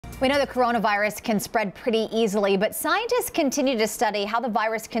We know the coronavirus can spread pretty easily, but scientists continue to study how the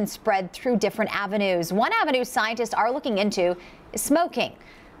virus can spread through different avenues. One avenue scientists are looking into is smoking.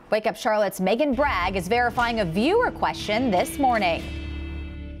 Wake Up Charlotte's Megan Bragg is verifying a viewer question this morning.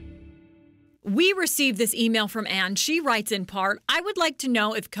 We received this email from Anne. She writes in part, I would like to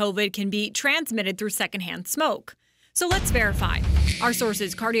know if COVID can be transmitted through secondhand smoke. So let's verify. Our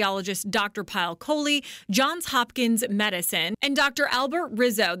sources, cardiologist Dr. Kohli, Johns Hopkins Medicine, and Dr. Albert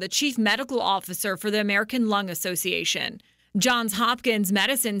Rizzo, the chief medical officer for the American Lung Association. Johns Hopkins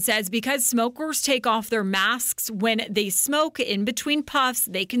Medicine says because smokers take off their masks when they smoke in between puffs,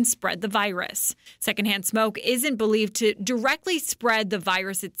 they can spread the virus. Secondhand smoke isn't believed to directly spread the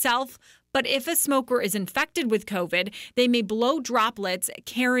virus itself, but if a smoker is infected with COVID, they may blow droplets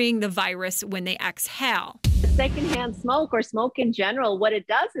carrying the virus when they exhale. Secondhand smoke or smoke in general, what it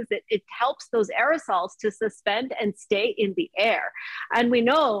does is it helps those aerosols to suspend and stay in the air. And we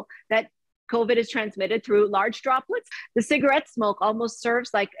know that COVID is transmitted through large droplets. The cigarette smoke almost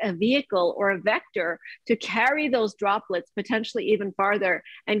serves like a vehicle or a vector to carry those droplets potentially even farther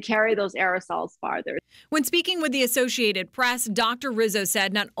and carry those aerosols farther. When speaking with the Associated Press, Dr. Rizzo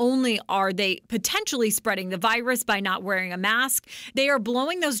said not only are they potentially spreading the virus by not wearing a mask, they are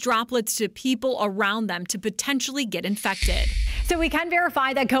blowing those droplets to people around them to potentially get infected. So we can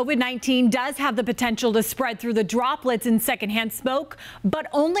verify that COVID-19 does have the potential to spread through the droplets in secondhand smoke, but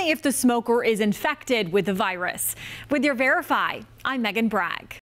only if the smoker is infected with the virus. With your Verify, I'm Megan Bragg.